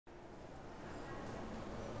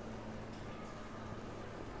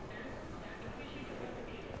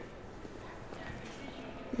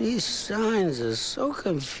These signs are so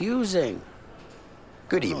confusing.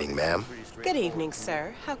 Good evening, ma'am. Good evening,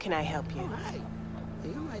 sir. How can I help you? Oh, hi. Are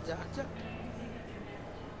you my doctor?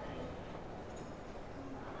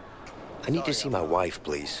 I need to see my wife,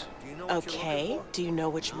 please. Okay. Do you know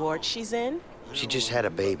which ward she's in? She just had a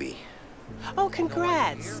baby. Oh,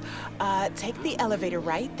 congrats. Take the elevator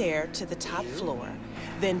right there to the top floor.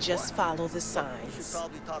 Then just follow the signs.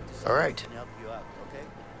 All right.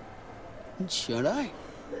 Should I?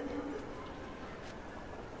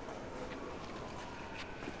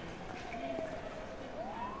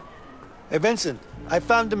 Hey, Vincent, I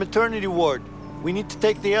found the maternity ward. We need to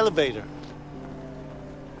take the elevator.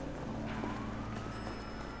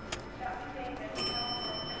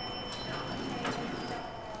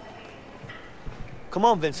 Come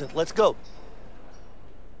on, Vincent, let's go.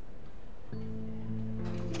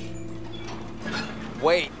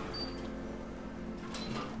 Wait.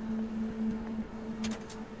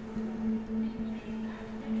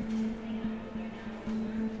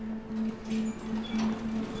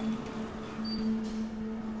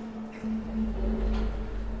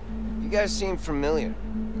 You guys seem familiar.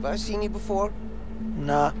 Have I seen you before?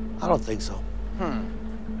 Nah, I don't think so.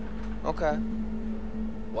 Okay.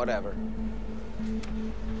 Whatever.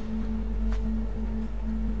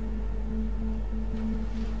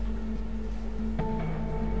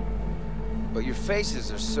 But your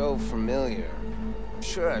faces are so familiar. I'm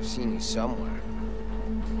sure I've seen you somewhere.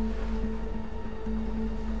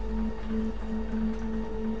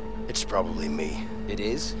 It's probably me. It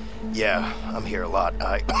is? Yeah, I'm here a lot.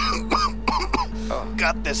 I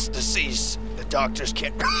got this disease. The doctors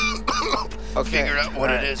can't figure out what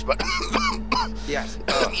it is, but Yes.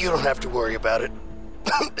 you don't have to worry about it.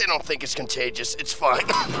 They don't think it's contagious. It's fine.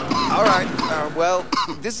 All right. Well,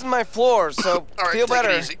 this is my floor, so All right, feel take better.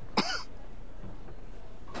 it easy.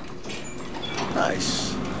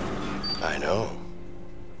 Nice. I know.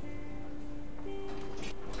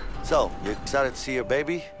 So, you excited to see your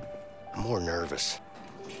baby? I'm more nervous.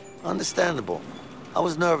 Understandable. I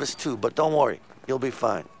was nervous too, but don't worry. You'll be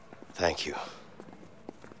fine. Thank you.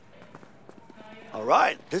 All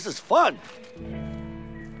right, this is fun.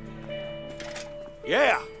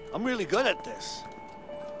 Yeah, I'm really good at this.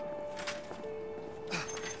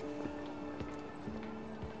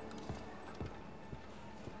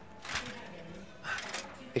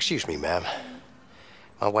 Excuse me, ma'am.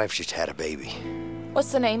 My wife just had a baby.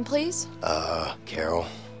 What's the name, please? Carol.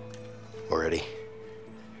 We're ready.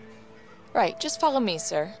 Right, just follow me,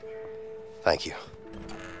 sir. Thank you.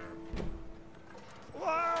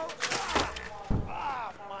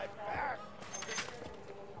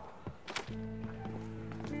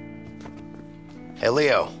 Hey,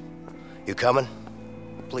 Leo. You coming?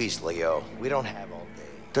 Please, Leo. We don't have all day.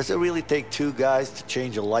 Does it really take two guys to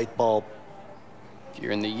change a light bulb? If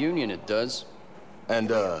you're in the union, it does.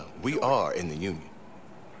 And, we are in the union.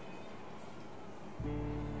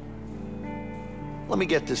 Let me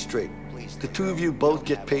get this straight. The two of you both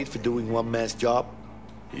get paid for doing one man's job?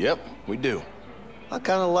 Yep, we do. I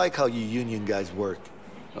kind of like how you union guys work.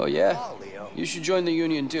 Oh, yeah? Oh, Leo. You should join the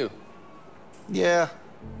union, too. Yeah.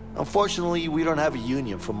 Unfortunately, we don't have a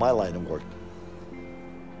union for my line of work.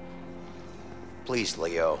 Please,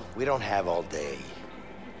 Leo. We don't have all day.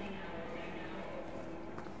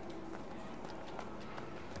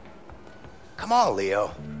 Come on,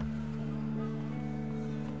 Leo.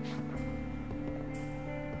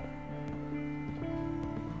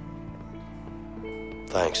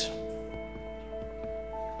 Thanks.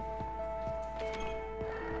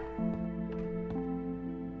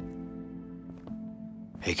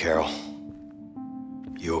 Hey, Carol.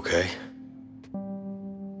 You okay?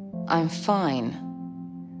 I'm fine.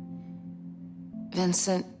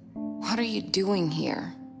 Vincent, what are you doing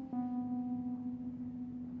here?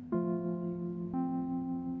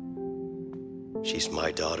 She's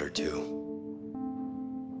my daughter, too.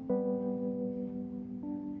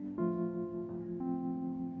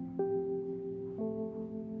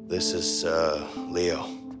 This is, Leo.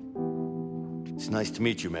 It's nice to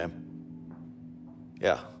meet you, ma'am.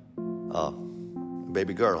 Yeah.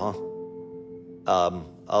 Baby girl, huh?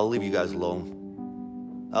 I'll leave you guys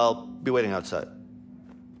alone. I'll be waiting outside.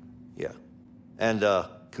 Yeah. And,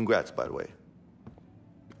 congrats, by the way.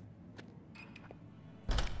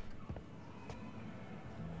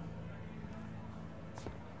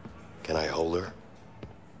 Can I hold her?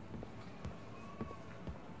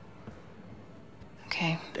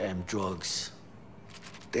 Okay. Damn drugs.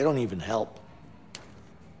 They don't even help.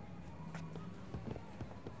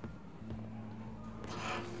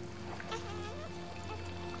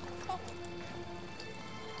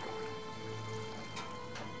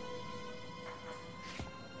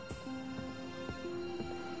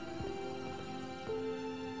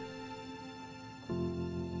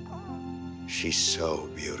 She's so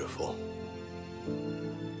beautiful.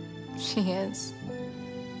 She is.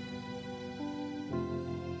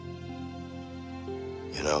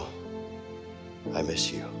 You know, I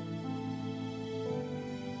miss you.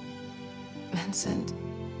 Vincent,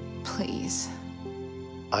 please.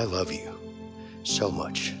 I love you so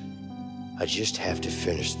much. I just have to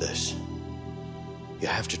finish this. You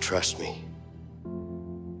have to trust me.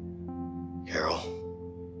 Carol.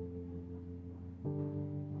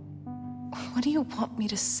 What do you want me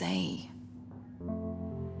to say?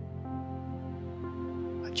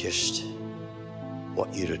 I just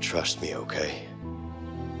want you to trust me, okay?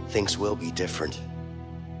 Things will be different.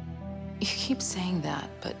 You keep saying that,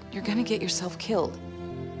 but you're gonna get yourself killed.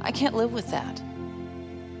 I can't live with that.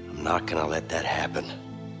 I'm not gonna let that happen.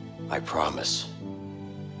 I promise.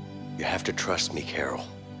 You have to trust me, Carol.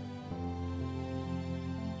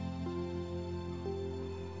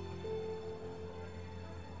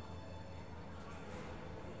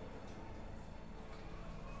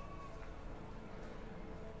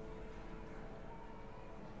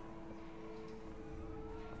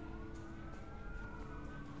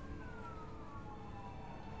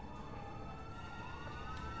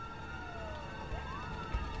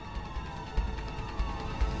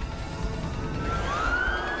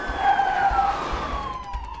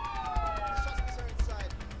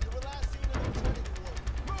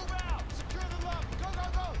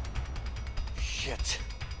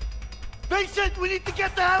 Vincent, we need to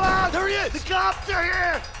get the hell out! There he is! The cops are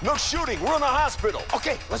here! No shooting. We're in the hospital.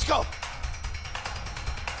 Okay, let's go.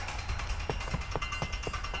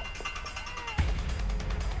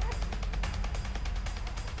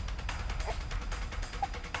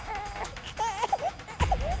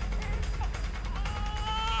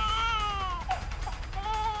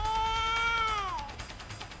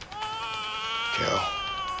 Carol.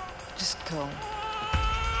 Just go.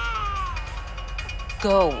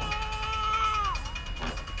 Go.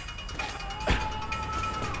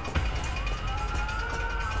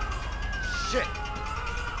 Shit.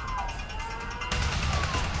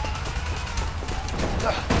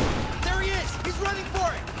 There he is! He's running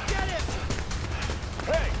for it! Get him!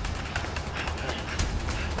 Hey!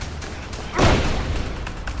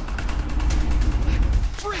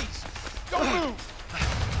 Freeze! Don't move!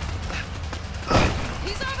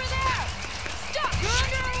 He's over there! Stop! You're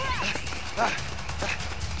under arrest!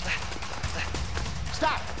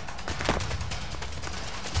 Stop!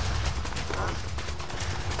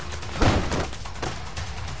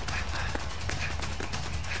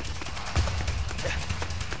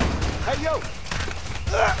 Hey, yo!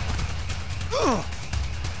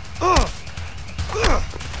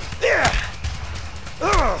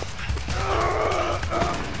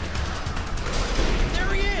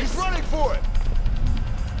 There he is! He's running for it!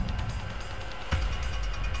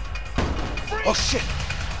 Freeze! Oh, shit!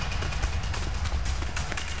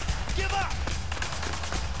 Give up!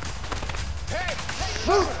 Hey!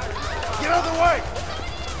 Move! Get out of the way!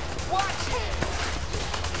 Watch it!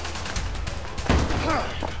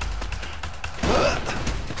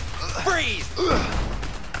 Freeze!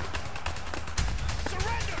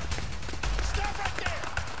 Surrender! Stop right there!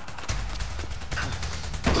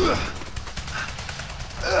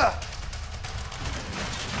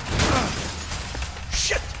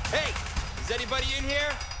 Shit! Hey, is anybody in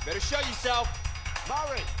here? Better show yourself.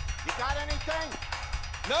 Murray, you got anything?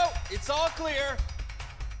 No, it's all clear.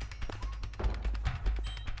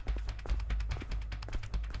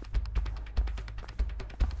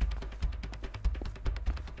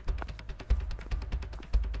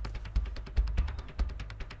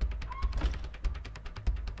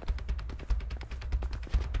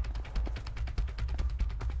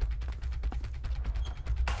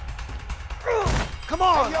 Come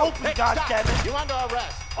on, Hey, yo, open, hey, goddammit! You're under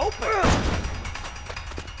arrest. Open!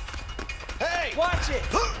 Hey! Watch it.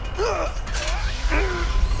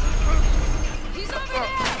 He's over there!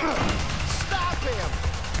 Stop him!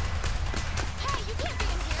 Hey, you can't be in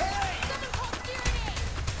here! Hey! Someone called steering aid!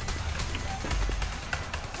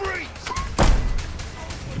 Freeze!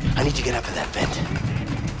 I need to get up in that vent.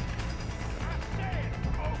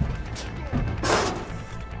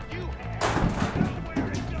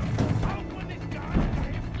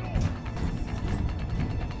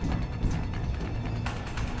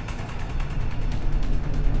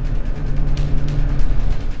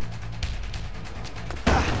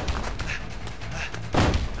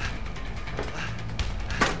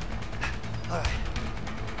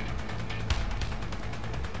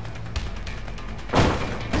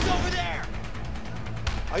 He's over there!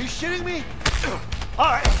 Are you shitting me? All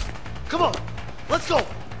right, come on, let's go.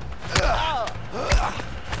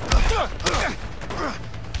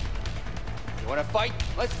 Wanna fight?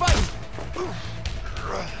 Let's fight!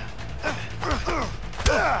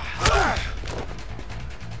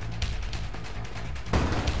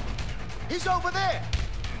 He's over there!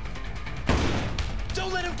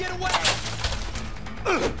 Don't let him get away!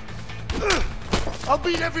 I'll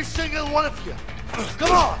beat every single one of you!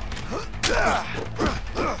 Come on!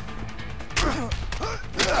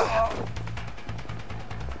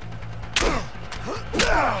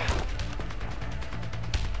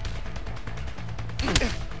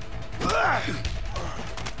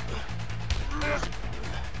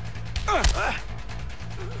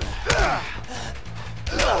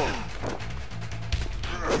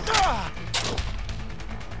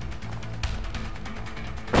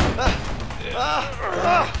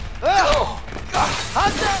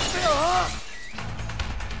 How's that feel, huh?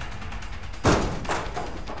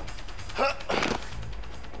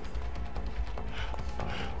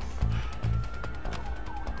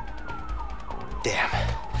 Damn.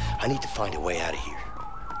 I need to find a way out of here.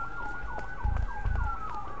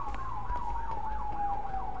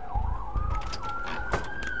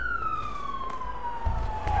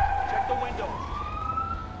 Check the windows.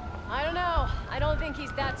 I don't know. I don't think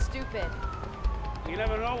he's that stupid. You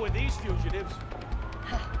never know with these fugitives.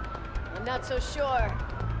 I'm not so sure.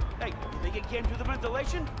 Hey, you think it came through the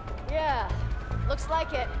ventilation? Yeah, looks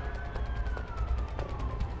like it.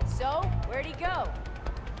 So, where'd he go?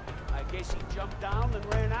 I guess he jumped down and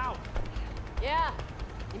ran out. Yeah,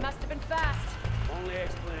 he must have been fast. Only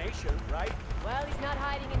explanation, right? Well, he's not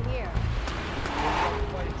hiding in here.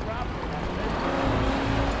 Quite a trap for that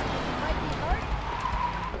Might be hurt.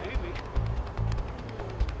 thing. Maybe.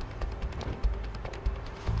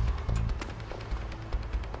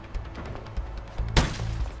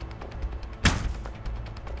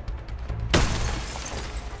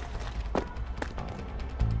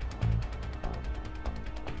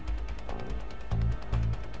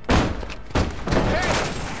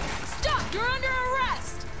 Stop! You're under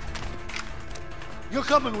arrest! You're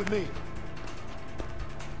coming with me.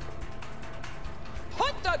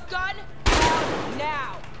 Put the gun down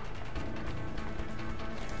now!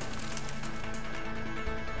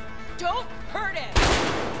 Don't hurt him!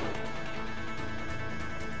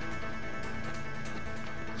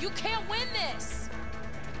 You can't win this!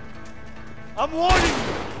 I'm warning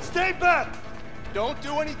you. Stay back. Don't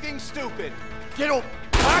do anything stupid. Get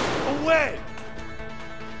back away.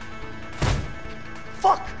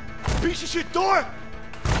 Fuck! Piece of shit door!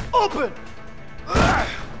 Open!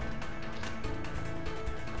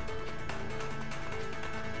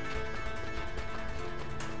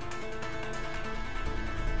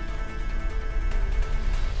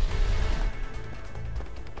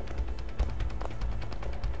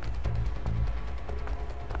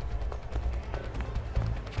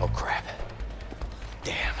 Oh, crap.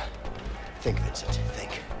 Damn. Think, Vincent,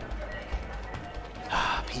 think.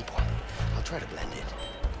 Ah, people. I'll try to blend in.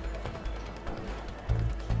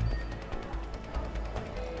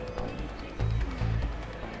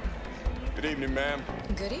 Good evening, ma'am.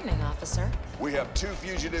 Good evening, officer. We have 2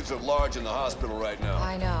 fugitives at large in the hospital right now.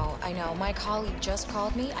 I know. My colleague just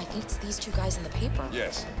called me. I think it's these 2 guys in the paper.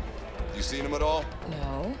 Yes. You seen them at all?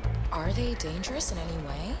 No. Are they dangerous in any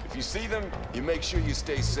way? If you see them, you make sure you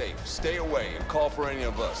stay safe. Stay away and call for any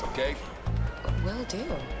of us, okay? Will do.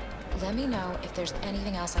 Let me know if there's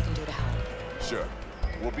anything else I can do to help. Sure.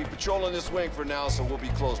 We'll be patrolling this wing for now, so we'll be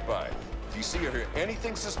close by. If you see or hear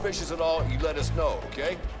anything suspicious at all, you let us know,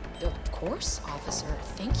 okay? Of course, officer.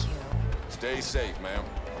 Thank you. Stay safe, ma'am.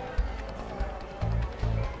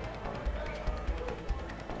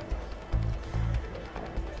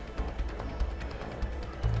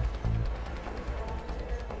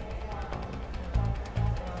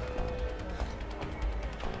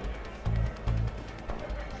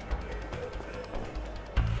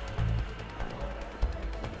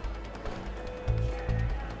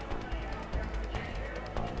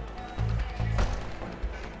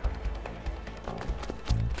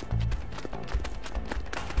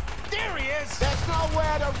 There's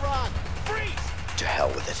nowhere to run. Freeze! To hell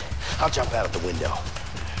with it. I'll jump out of the window.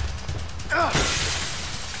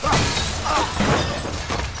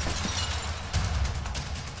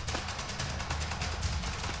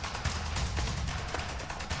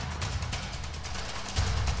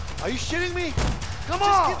 Are you shitting me? Come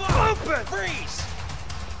Just on! give up! Open! Freeze!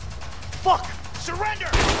 Fuck! Surrender!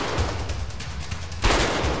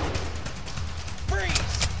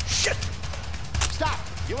 Freeze! Shit! Stop!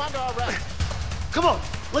 You under arrest. Come on,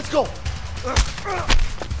 let's go.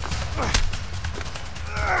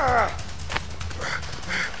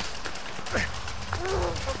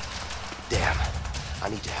 Damn. I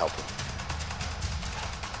need to help him.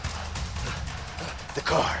 The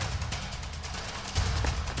car.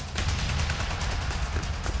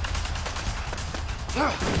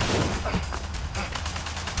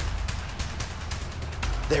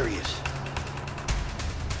 There he is.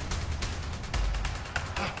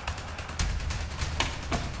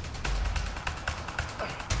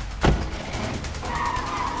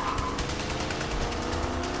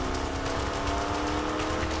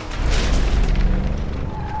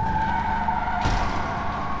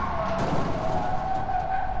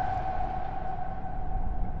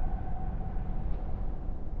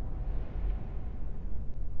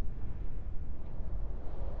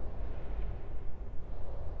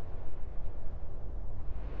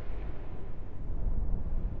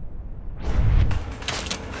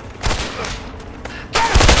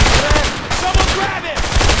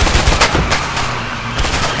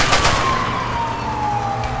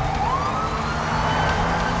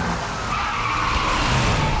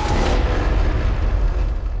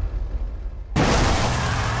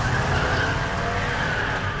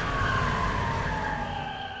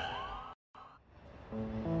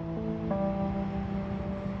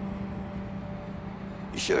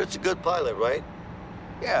 You sure it's a good pilot, right?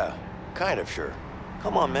 Yeah, kind of sure.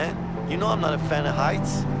 Come on, man. You know I'm not a fan of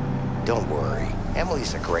heights. Don't worry.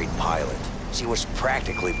 Emily's a great pilot. She was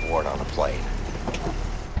practically born on a plane.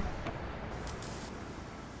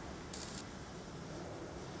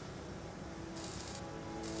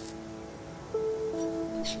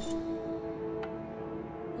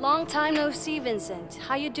 Long time no see, Vincent.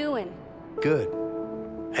 How you doing? Good.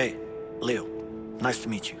 Hey, Leo. Nice to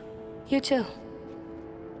meet you. You too.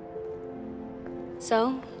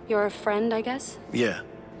 So, you're a friend, I guess? Yeah.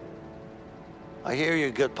 I hear you're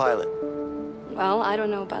a good pilot. Well, I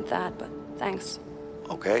don't know about that, but thanks.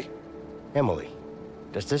 Okay. Emily,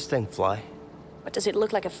 does this thing fly? But does it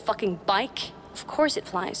look like a fucking bike? Of course it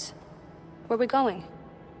flies. Where are we going?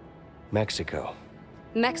 Mexico.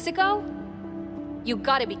 Mexico? You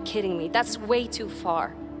gotta be kidding me. That's way too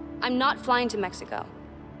far. I'm not flying to Mexico.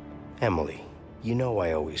 Emily, you know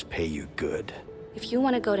I always pay you good. If you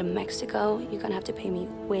want to go to Mexico, you're gonna have to pay me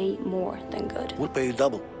way more than good. We'll pay you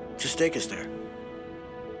double. Just take us there.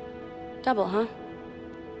 Double, huh?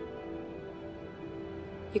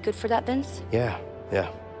 You good for that, Vince? Yeah.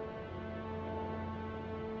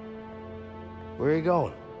 Where are you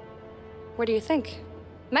going? Where do you think?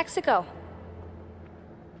 Mexico.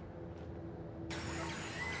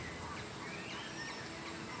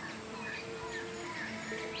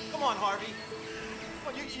 Come on, Harvey.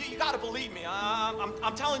 Come on, you gotta believe me.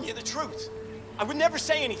 I'm telling you the truth. I would never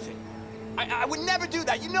say anything. I would never do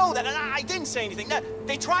that. You know that, and I didn't say anything.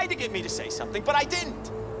 They tried to get me to say something, but I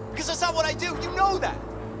didn't. Because that's not what I do. You know that.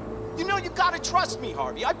 You know you gotta trust me,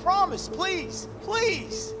 Harvey. I promise. Please.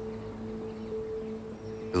 Please.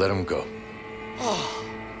 Let him go. Oh,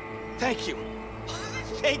 thank you.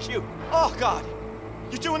 Thank you. Oh, God.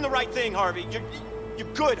 You're doing the right thing, Harvey.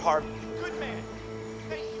 You're good, Harvey. Good man.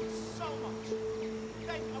 Thank you so much.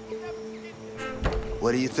 Thank you. I will never forget you.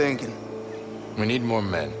 What are you thinking? We need more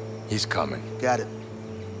men. He's coming. Got it.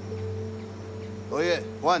 Oye,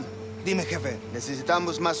 Juan. Dime, jefe.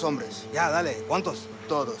 Necesitamos más hombres. Ya, dale. ¿Cuántos?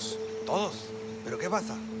 Todos. ¿Todos? ¿Pero qué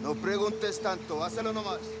pasa? No preguntes tanto. Hazlo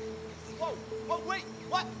nomás. Whoa, wait.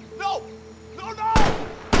 What? No! No!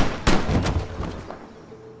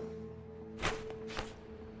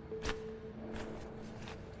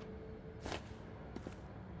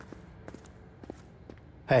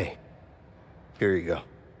 Hey, here you go.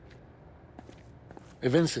 Hey,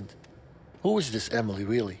 Vincent. Who is this Emily,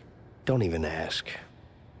 really? Don't even ask.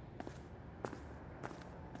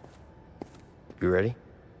 You ready?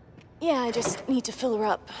 Yeah, I just need to fill her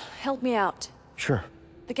up. Help me out. Sure.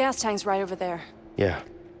 The gas tank's right over there. Yeah.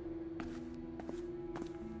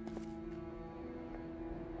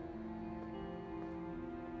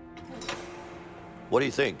 What do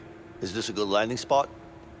you think? Is this a good landing spot?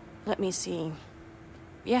 Let me see.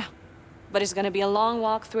 Yeah, but it's gonna be a long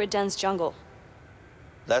walk through a dense jungle.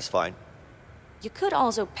 That's fine. You could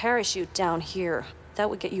also parachute down here. That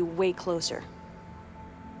would get you way closer.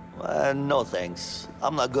 No thanks.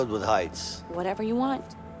 I'm not good with heights. Whatever you want.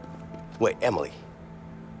 Wait, Emily.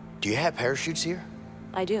 Do you have parachutes here?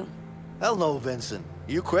 I do. Hell no, Vincent.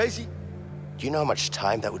 You crazy? Do you know how much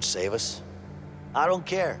time that would save us? I don't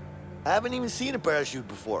care. I haven't even seen a parachute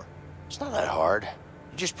before. It's not that hard.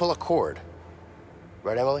 You just pull a cord.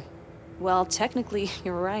 Right, Emily? Well, technically,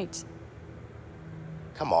 you're right.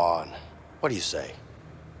 Come on. What do you say?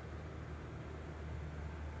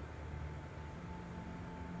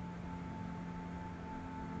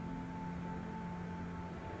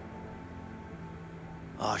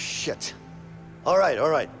 Oh, shit. All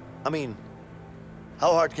right. I mean,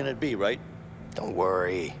 How hard can it be, right? Don't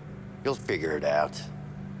worry. You'll figure it out.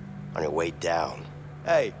 On your way down.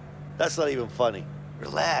 Hey, that's not even funny.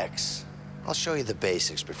 Relax. I'll show you the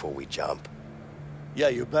basics before we jump. Yeah,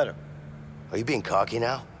 you better. Are you being cocky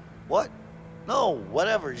now? What? No,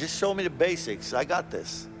 whatever. Just show me the basics. I got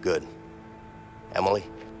this. Good. Emily,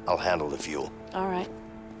 I'll handle the fuel. All right.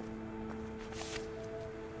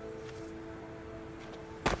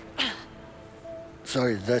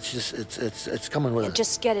 Sorry, that's just, it's coming with us.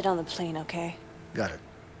 Just get it on the plane, okay? Got it.